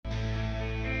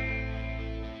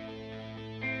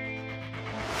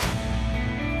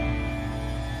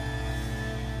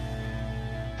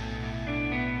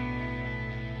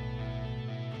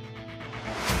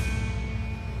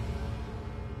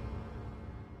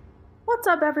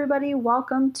What's up, everybody?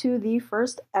 Welcome to the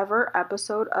first ever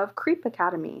episode of Creep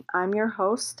Academy. I'm your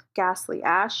host, Ghastly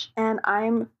Ash, and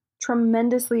I'm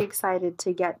tremendously excited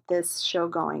to get this show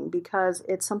going because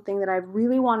it's something that I've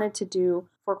really wanted to do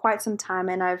for quite some time,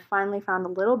 and I've finally found a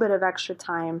little bit of extra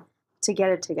time to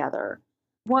get it together.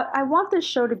 What I want this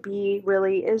show to be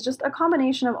really is just a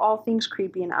combination of all things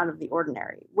creepy and out of the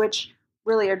ordinary, which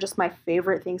really are just my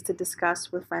favorite things to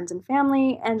discuss with friends and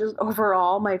family, and just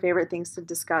overall my favorite things to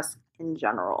discuss in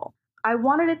general. I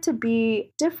wanted it to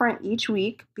be different each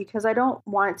week because I don't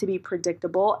want it to be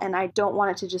predictable and I don't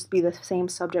want it to just be the same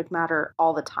subject matter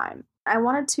all the time. I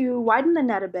wanted to widen the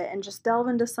net a bit and just delve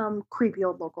into some creepy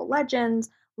old local legends,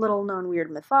 little known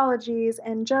weird mythologies,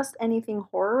 and just anything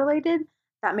horror related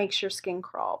that makes your skin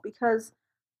crawl because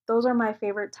those are my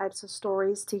favorite types of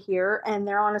stories to hear, and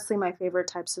they're honestly my favorite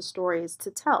types of stories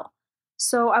to tell.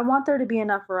 So I want there to be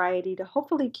enough variety to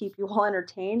hopefully keep you all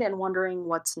entertained and wondering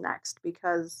what's next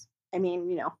because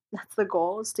that's the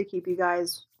goal is to keep you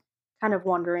guys kind of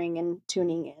wondering and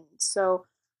tuning in. So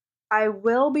I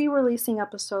will be releasing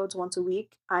episodes once a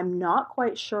week. I'm not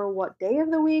quite sure what day of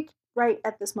the week right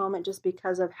at this moment just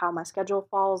because of how my schedule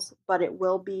falls, but it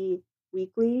will be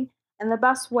weekly. And the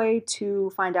best way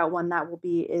to find out when that will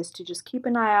be is to just keep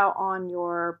an eye out on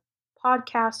your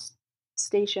podcast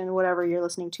station, whatever you're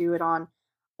listening to it on,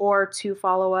 or to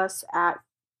follow us at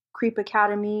Creep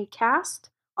Academy Cast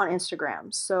on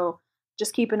Instagram. So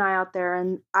just keep an eye out there.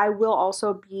 And I will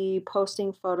also be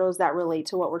posting photos that relate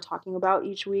to what we're talking about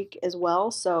each week as well.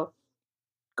 So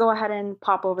go ahead and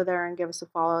pop over there and give us a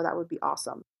follow. That would be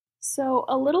awesome. So,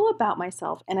 a little about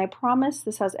myself, and I promise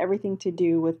this has everything to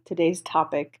do with today's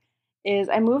topic, is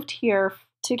I moved here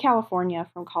to California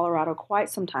from Colorado quite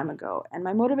some time ago. And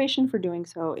my motivation for doing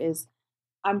so is,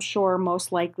 I'm sure,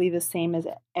 most likely the same as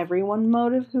everyone's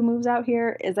motive who moves out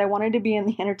here, is I wanted to be in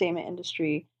the entertainment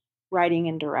industry, writing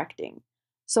and directing.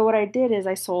 So what I did is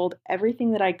I sold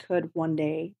everything that I could one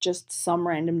day, just some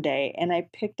random day, and I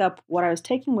picked up what I was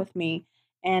taking with me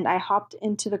and I hopped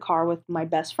into the car with my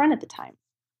best friend at the time.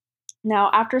 Now,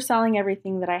 after selling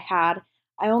everything that I had,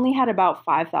 I only had about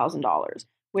 $5,000,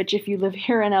 which if you live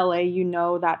here in LA, you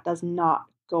know that does not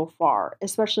go far,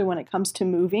 especially when it comes to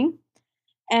moving.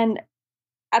 And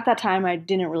at that time, I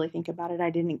didn't really think about it. I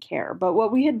didn't care. But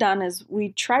what we had done is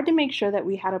we tried to make sure that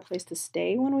we had a place to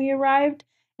stay when we arrived,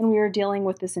 and we were dealing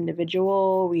with this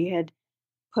individual. We had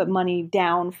put money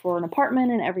down for an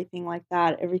apartment and everything like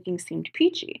that. Everything seemed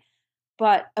peachy.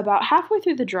 But about halfway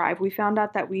through the drive, we found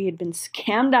out that we had been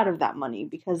scammed out of that money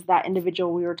because that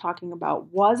individual we were talking about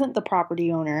wasn't the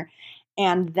property owner,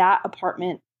 and that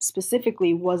apartment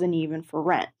specifically wasn't even for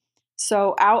rent.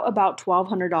 So, out about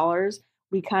 $1,200,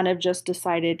 we kind of just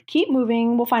decided, keep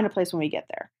moving, we'll find a place when we get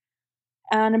there.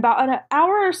 And about an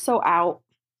hour or so out,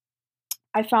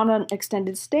 I found an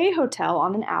extended stay hotel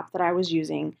on an app that I was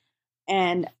using,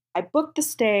 and I booked the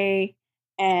stay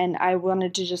and I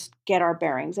wanted to just get our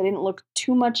bearings. I didn't look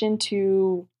too much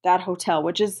into that hotel,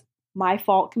 which is my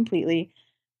fault completely,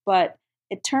 but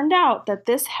it turned out that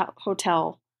this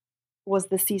hotel was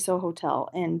the Cecil Hotel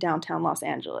in downtown Los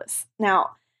Angeles.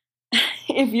 Now,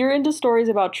 if you're into stories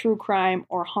about true crime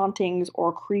or hauntings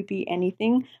or creepy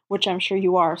anything, which I'm sure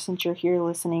you are since you're here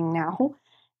listening now,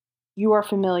 you are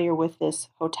familiar with this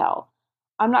hotel.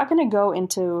 I'm not going to go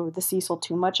into the Cecil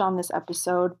too much on this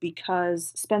episode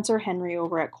because Spencer Henry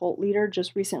over at Cult Leader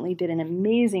just recently did an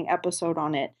amazing episode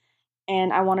on it,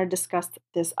 and I want to discuss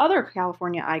this other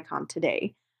California icon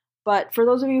today. But for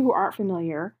those of you who aren't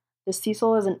familiar, the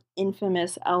Cecil is an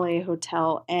infamous LA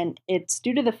hotel, and it's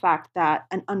due to the fact that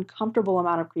an uncomfortable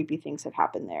amount of creepy things have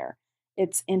happened there.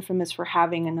 It's infamous for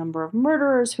having a number of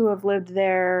murderers who have lived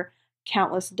there,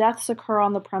 countless deaths occur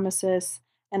on the premises,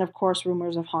 and of course,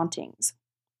 rumors of hauntings.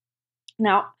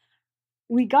 Now,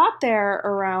 we got there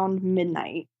around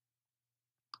midnight,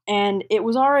 and it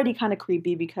was already kind of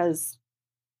creepy because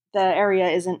the area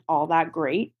isn't all that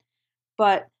great.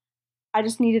 But I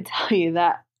just need to tell you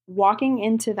that walking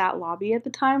into that lobby at the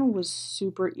time was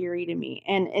super eerie to me.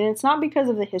 And it's not because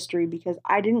of the history, because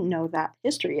I didn't know that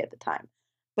history at the time.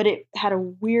 But it had a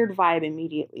weird vibe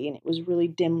immediately, and it was really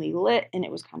dimly lit, and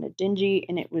it was kind of dingy,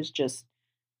 and it was just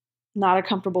not a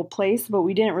comfortable place, but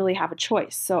we didn't really have a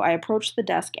choice. So I approached the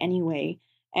desk anyway,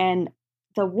 and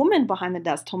the woman behind the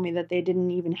desk told me that they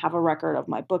didn't even have a record of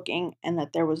my booking and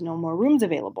that there was no more rooms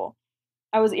available.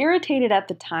 I was irritated at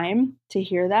the time to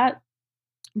hear that,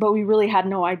 but we really had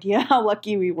no idea how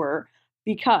lucky we were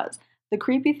because the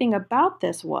creepy thing about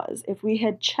this was if we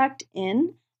had checked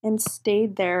in and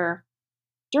stayed there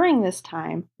during this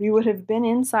time, we would have been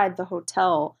inside the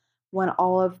hotel when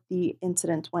all of the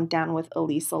incidents went down with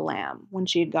Elisa Lamb, when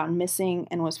she had gone missing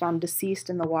and was found deceased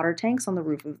in the water tanks on the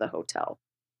roof of the hotel.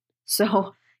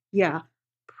 So, yeah,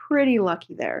 pretty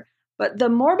lucky there. But the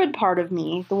morbid part of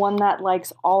me, the one that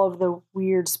likes all of the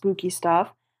weird, spooky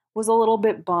stuff, was a little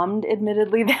bit bummed,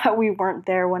 admittedly, that we weren't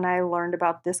there when I learned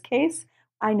about this case.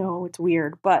 I know it's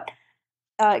weird, but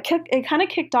it kind of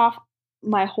kicked off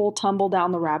my whole tumble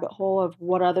down the rabbit hole of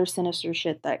what other sinister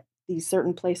shit that these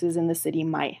certain places in the city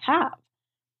might have.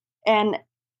 And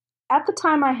at the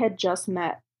time, I had just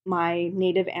met my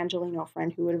native Angelino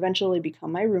friend who would eventually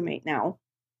become my roommate now.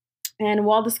 And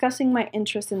while discussing my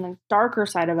interest in the darker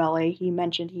side of LA, he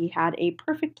mentioned he had a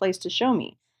perfect place to show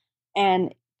me.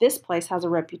 And this place has a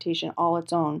reputation all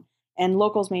its own. And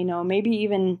locals may know, maybe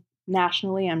even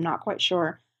nationally, I'm not quite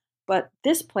sure. But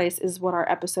this place is what our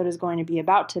episode is going to be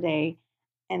about today.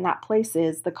 And that place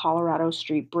is the Colorado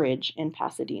Street Bridge in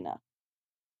Pasadena.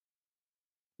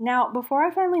 Now, before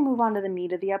I finally move on to the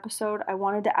meat of the episode, I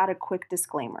wanted to add a quick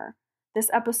disclaimer. This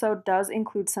episode does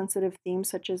include sensitive themes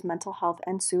such as mental health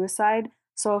and suicide,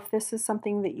 so if this is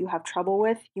something that you have trouble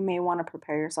with, you may want to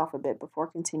prepare yourself a bit before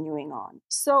continuing on.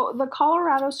 So, the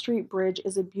Colorado Street Bridge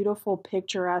is a beautiful,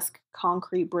 picturesque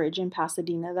concrete bridge in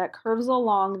Pasadena that curves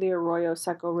along the Arroyo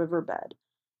Seco riverbed.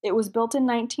 It was built in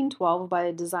 1912 by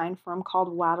a design firm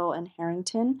called Waddell and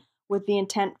Harrington, with the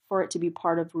intent for it to be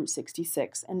part of Route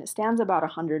 66, and it stands about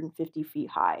 150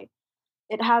 feet high.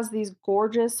 It has these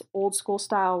gorgeous old school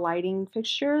style lighting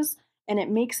fixtures, and it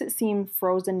makes it seem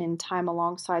frozen in time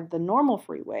alongside the normal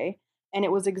freeway. And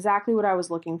it was exactly what I was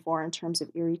looking for in terms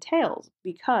of eerie tales,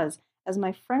 because as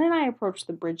my friend and I approached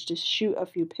the bridge to shoot a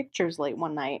few pictures late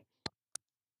one night,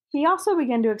 he also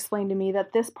began to explain to me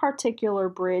that this particular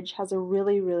bridge has a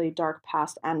really, really dark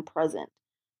past and present.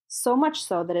 So much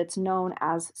so that it's known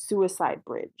as Suicide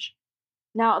Bridge.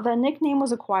 Now, the nickname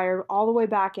was acquired all the way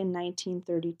back in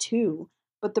 1932,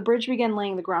 but the bridge began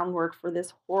laying the groundwork for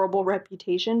this horrible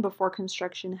reputation before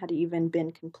construction had even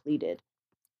been completed.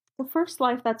 The first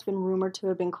life that's been rumored to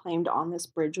have been claimed on this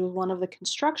bridge was one of the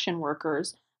construction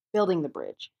workers building the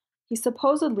bridge. He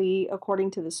supposedly,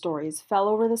 according to the stories, fell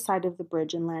over the side of the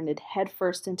bridge and landed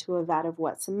headfirst into a vat of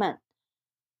wet cement.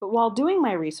 But while doing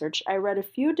my research, I read a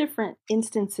few different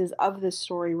instances of this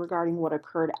story regarding what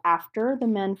occurred after the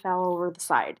men fell over the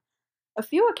side. A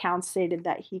few accounts stated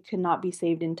that he could not be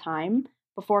saved in time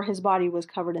before his body was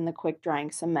covered in the quick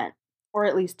drying cement, or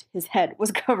at least his head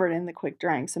was covered in the quick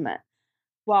drying cement.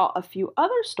 While a few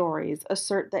other stories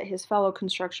assert that his fellow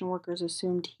construction workers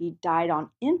assumed he died on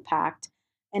impact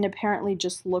and apparently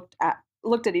just looked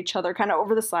at each other kind of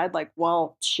over the side like,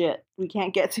 well, shit, we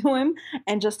can't get to him,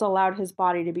 and just allowed his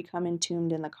body to become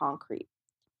entombed in the concrete.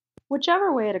 Whichever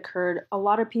way it occurred, a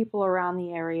lot of people around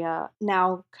the area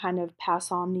now kind of pass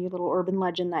on the little urban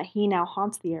legend that he now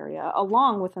haunts the area,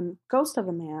 along with a ghost of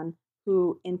a man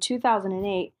who, in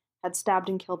 2008, had stabbed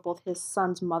and killed both his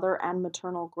son's mother and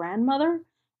maternal grandmother,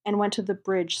 and went to the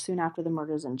bridge soon after the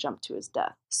murders and jumped to his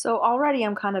death. So already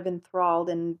I'm kind of enthralled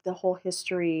in the whole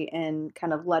history and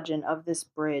kind of legend of this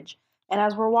bridge. And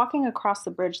as we're walking across the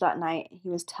bridge that night, he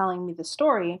was telling me the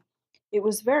story. It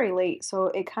was very late, so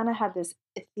it kind of had this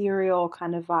ethereal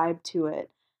kind of vibe to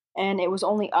it. And it was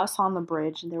only us on the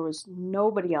bridge, and there was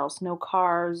nobody else, no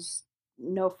cars,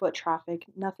 no foot traffic,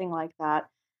 nothing like that.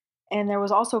 And there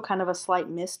was also kind of a slight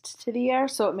mist to the air,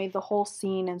 so it made the whole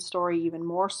scene and story even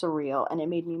more surreal, and it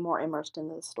made me more immersed in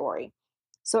the story.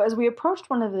 So as we approached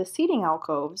one of the seating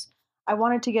alcoves, I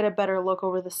wanted to get a better look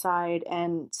over the side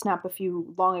and snap a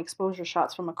few long exposure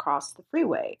shots from across the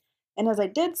freeway. And as I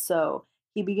did so,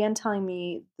 he began telling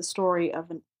me the story of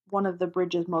one of the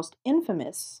bridge's most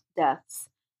infamous deaths,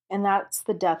 and that's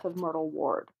the death of Myrtle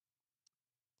Ward.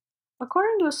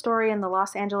 According to a story in the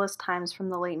Los Angeles Times from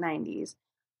the late 90s,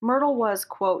 Myrtle was,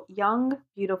 quote, young,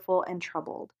 beautiful, and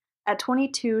troubled. At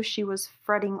 22, she was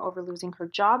fretting over losing her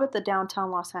job at the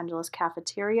downtown Los Angeles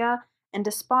cafeteria and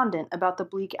despondent about the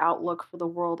bleak outlook for the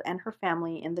world and her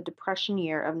family in the Depression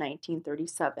year of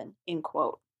 1937, end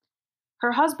quote.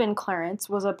 Her husband, Clarence,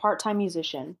 was a part-time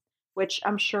musician, which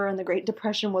I'm sure in the Great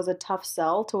Depression was a tough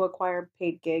sell to acquire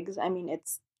paid gigs. I mean,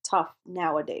 it's tough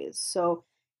nowadays. So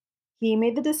he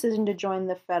made the decision to join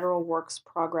the Federal Works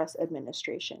Progress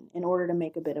Administration in order to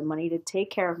make a bit of money to take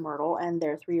care of Myrtle and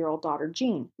their 3-year-old daughter,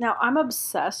 Jean. Now, I'm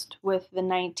obsessed with the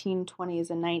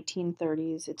 1920s and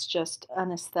 1930s. It's just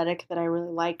an aesthetic that I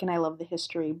really like, and I love the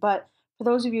history. But for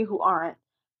those of you who aren't,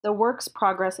 the Works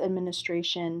Progress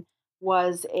Administration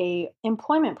was a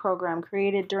employment program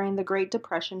created during the Great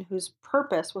Depression whose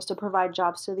purpose was to provide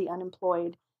jobs to the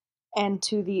unemployed and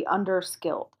to the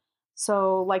underskilled.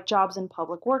 So, like jobs in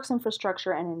public works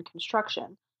infrastructure and in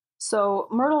construction. So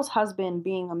Myrtle's husband,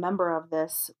 being a member of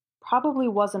this, probably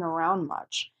wasn't around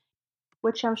much,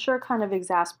 which I'm sure kind of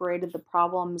exasperated the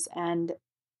problems and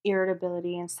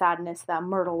irritability and sadness that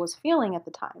Myrtle was feeling at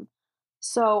the time.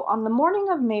 So, on the morning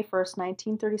of May 1st,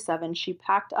 1937, she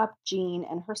packed up Jean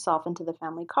and herself into the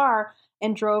family car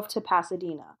and drove to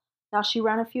Pasadena. Now, she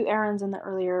ran a few errands in the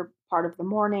earlier part of the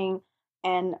morning,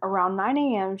 and around 9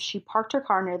 a.m., she parked her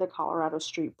car near the Colorado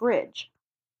Street Bridge.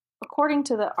 According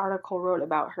to the article wrote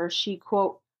about her, she,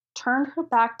 quote, turned her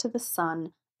back to the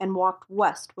sun and walked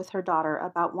west with her daughter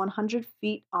about 100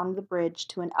 feet on the bridge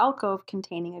to an alcove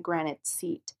containing a granite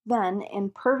seat. Then,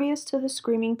 impervious to the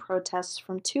screaming protests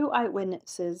from two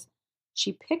eyewitnesses,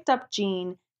 she picked up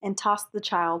Jean and tossed the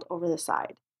child over the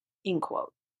side. End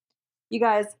quote. You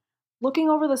guys, looking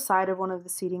over the side of one of the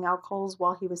seating alcoves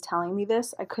while he was telling me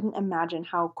this, I couldn't imagine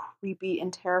how creepy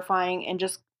and terrifying and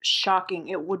just shocking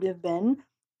it would have been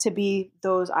to be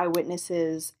those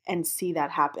eyewitnesses and see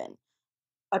that happen.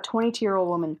 A 22-year-old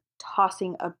woman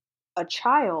tossing a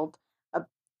child, a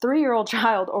 3-year-old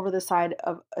child, over the side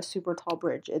of a super tall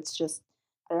bridge. It's just,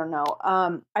 I don't know.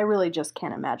 I really just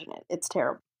can't imagine it. It's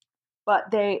terrible. But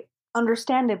they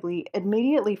understandably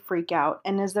immediately freak out,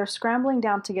 and as they're scrambling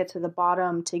down to get to the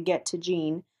bottom to get to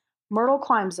Jean, Myrtle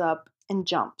climbs up and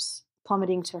jumps,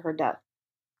 plummeting to her death.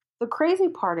 The crazy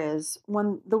part is,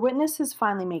 when the witnesses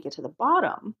finally make it to the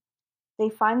bottom, they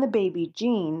find the baby,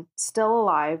 Jean, still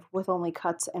alive with only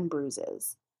cuts and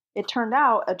bruises. It turned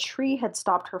out a tree had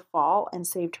stopped her fall and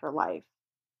saved her life.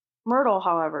 Myrtle,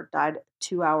 however, died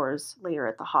 2 hours later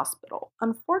at the hospital.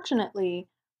 Unfortunately,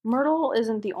 Myrtle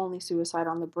isn't the only suicide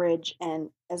on the bridge, and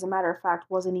as a matter of fact,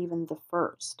 wasn't even the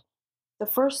first. The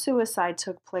first suicide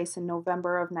took place in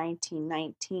November of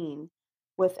 1919,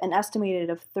 with an estimated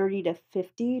of 30 to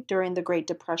 50 during the Great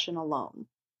Depression alone.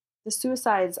 The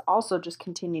suicides also just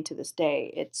continue to this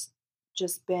day. It's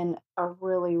just been a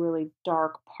really, really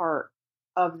dark part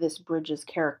of this bridge's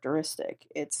characteristic.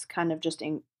 It's kind of just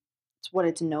it's what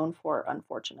it's known for,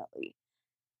 unfortunately.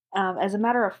 As a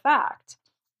matter of fact,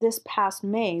 this past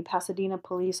May, Pasadena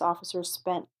police officers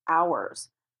spent hours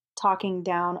talking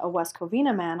down a West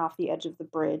Covina man off the edge of the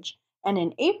bridge. And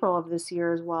in April of this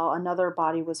year as well, another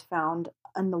body was found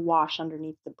in the wash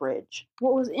underneath the bridge.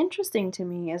 What was interesting to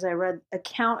me as I read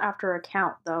account after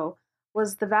account, though,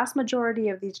 was the vast majority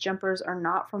of these jumpers are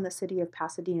not from the city of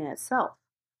Pasadena itself.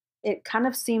 It kind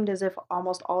of seemed as if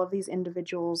almost all of these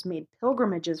individuals made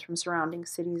pilgrimages from surrounding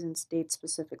cities and states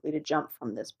specifically to jump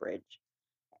from this bridge,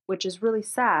 which is really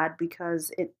sad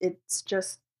because it's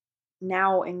just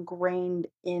now ingrained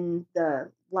in the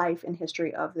life and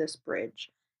history of this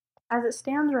bridge. As it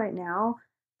stands right now,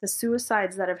 the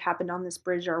suicides that have happened on this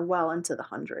bridge are well into the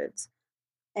hundreds.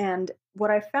 And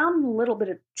what I found a little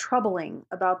bit troubling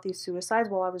about these suicides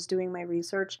while I was doing my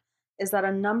research is that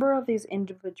a number of these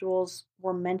individuals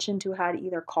were mentioned to had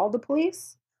either called the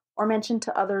police or mentioned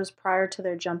to others prior to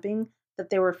their jumping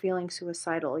that they were feeling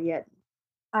suicidal, yet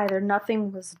either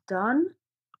nothing was done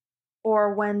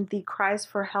or when the cries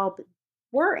for help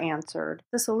were answered,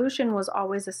 the solution was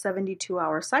always a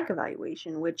 72-hour psych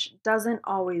evaluation, which doesn't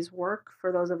always work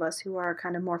for those of us who are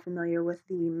kind of more familiar with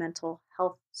the mental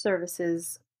health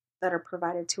services that are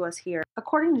provided to us here.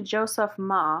 According to Joseph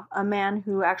Ma, a man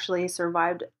who actually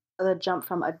survived the jump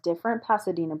from a different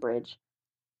Pasadena bridge,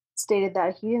 stated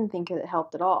that he didn't think it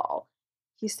helped at all.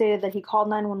 He stated that he called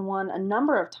 911 a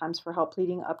number of times for help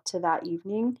leading up to that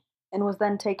evening and was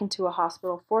then taken to a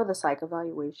hospital for the psych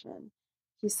evaluation.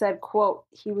 He said, quote,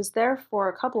 he was there for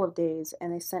a couple of days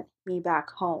and they sent me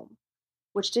back home,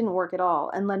 which didn't work at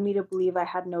all and led me to believe I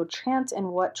had no chance in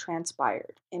what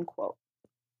transpired, end quote.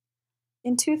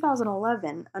 In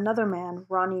 2011, another man,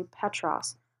 Ronnie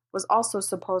Petros, was also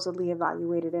supposedly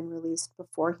evaluated and released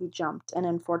before he jumped and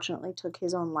unfortunately took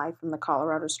his own life from the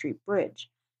Colorado Street Bridge.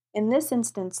 In this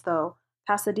instance, though,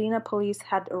 Pasadena police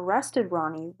had arrested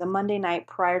Ronnie the Monday night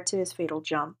prior to his fatal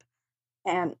jump,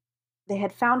 and they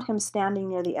had found him standing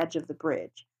near the edge of the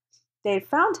bridge. They had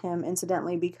found him,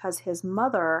 incidentally, because his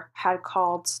mother had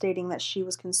called stating that she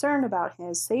was concerned about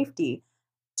his safety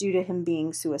due to him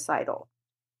being suicidal.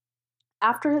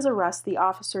 After his arrest, the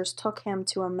officers took him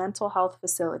to a mental health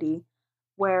facility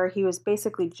where he was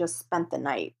basically just spent the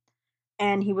night,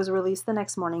 and he was released the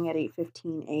next morning at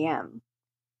 8:15 a.m.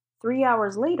 3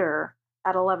 hours later,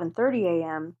 at 11:30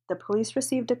 a.m., the police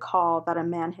received a call that a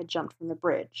man had jumped from the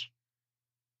bridge.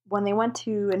 When they went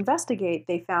to investigate,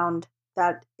 they found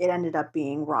that it ended up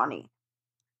being Ronnie.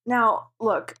 Now,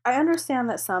 look, I understand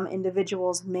that some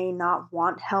individuals may not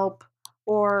want help,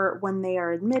 or when they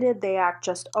are admitted, they act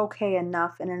just okay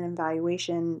enough in an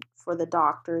evaluation for the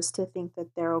doctors to think that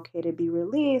they're okay to be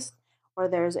released, or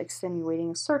there's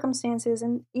extenuating circumstances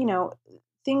and,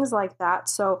 things like that.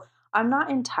 So I'm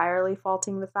not entirely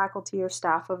faulting the faculty or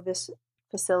staff of this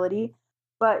facility,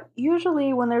 but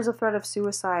usually when there's a threat of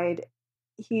suicide,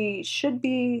 he should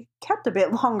be kept a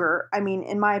bit longer, I mean,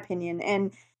 in my opinion.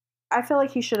 And I feel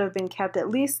like he should have been kept at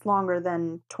least longer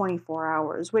than 24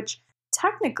 hours, which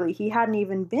technically he hadn't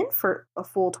even been for a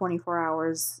full 24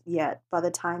 hours yet by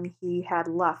the time he had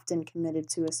left and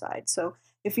committed suicide. So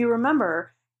if you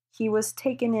remember, he was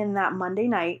taken in that Monday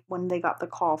night when they got the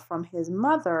call from his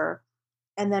mother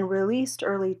and then released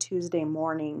early Tuesday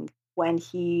morning when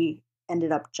he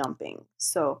ended up jumping.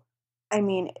 So, I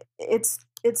mean, it's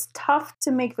tough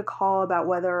to make the call about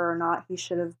whether or not he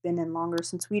should have been in longer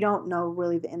since we don't know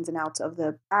really the ins and outs of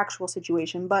the actual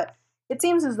situation, but it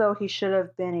seems as though he should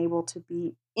have been able to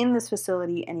be in this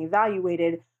facility and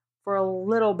evaluated for a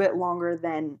little bit longer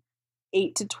than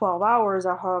 8 to 12 hours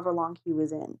or however long he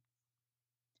was in.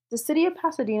 The city of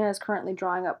Pasadena is currently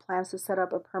drawing up plans to set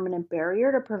up a permanent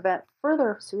barrier to prevent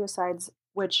further suicides,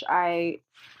 which I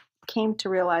came to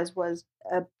realize was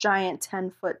a giant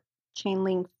 10-foot chain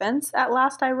link fence at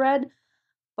last I read.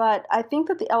 But I think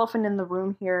that the elephant in the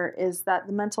room here is that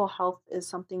the mental health is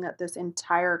something that this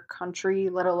entire country,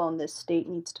 let alone this state,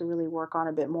 needs to really work on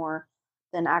a bit more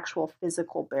than actual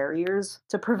physical barriers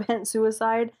to prevent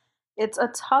suicide. It's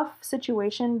a tough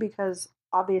situation because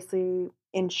obviously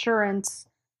insurance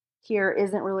here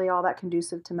isn't really all that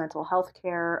conducive to mental health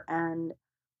care, and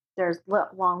there's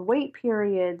long wait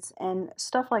periods and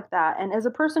stuff like that. And as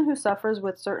a person who suffers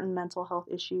with certain mental health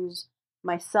issues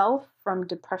myself, from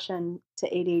depression to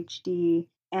ADHD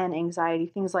and anxiety,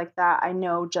 things like that, I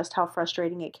know just how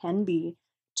frustrating it can be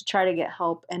to try to get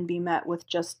help and be met with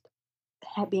just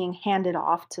being handed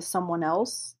off to someone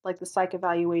else, like the psych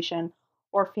evaluation,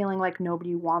 or feeling like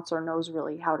nobody wants or knows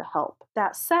really how to help.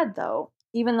 That said, though,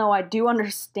 even though I do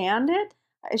understand it,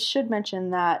 I should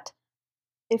mention that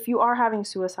if you are having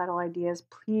suicidal ideas,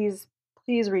 please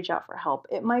reach out for help.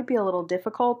 It might be a little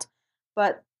difficult,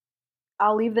 but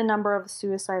I'll leave the number of the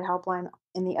suicide helpline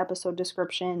in the episode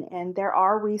description, and there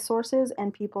are resources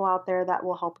and people out there that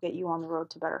will help get you on the road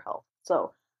to better health.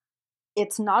 So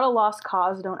it's not a lost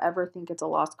cause. Don't ever think it's a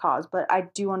lost cause, but I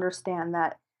do understand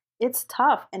that it's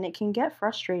tough and it can get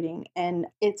frustrating, and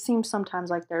it seems sometimes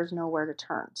like there's nowhere to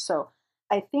turn. So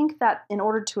I think that in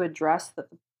order to address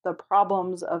the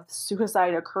problems of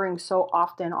suicide occurring so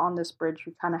often on this bridge,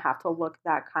 we kind of have to look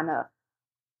that kind of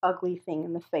ugly thing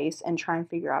in the face and try and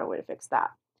figure out a way to fix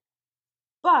that.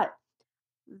 But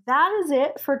that is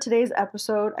it for today's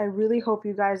episode. I really hope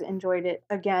you guys enjoyed it.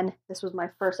 Again, this was my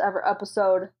first ever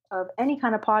episode of any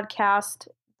kind of podcast,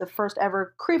 the first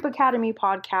ever Creep Academy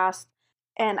podcast,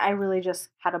 and I really just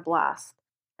had a blast.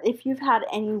 If you've had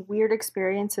any weird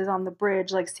experiences on the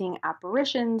bridge, like seeing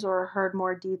apparitions or heard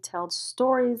more detailed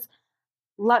stories,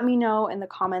 let me know in the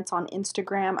comments on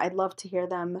Instagram. I'd love to hear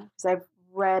them because I've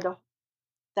read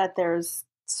that there's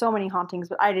so many hauntings,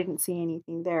 but I didn't see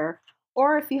anything there.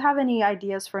 Or if you have any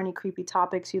ideas for any creepy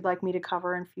topics you'd like me to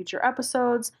cover in future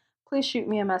episodes, please shoot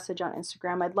me a message on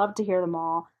Instagram. I'd love to hear them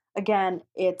all. Again,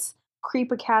 it's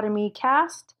Creep Academy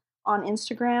Cast on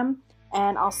Instagram,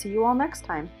 and I'll see you all next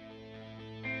time.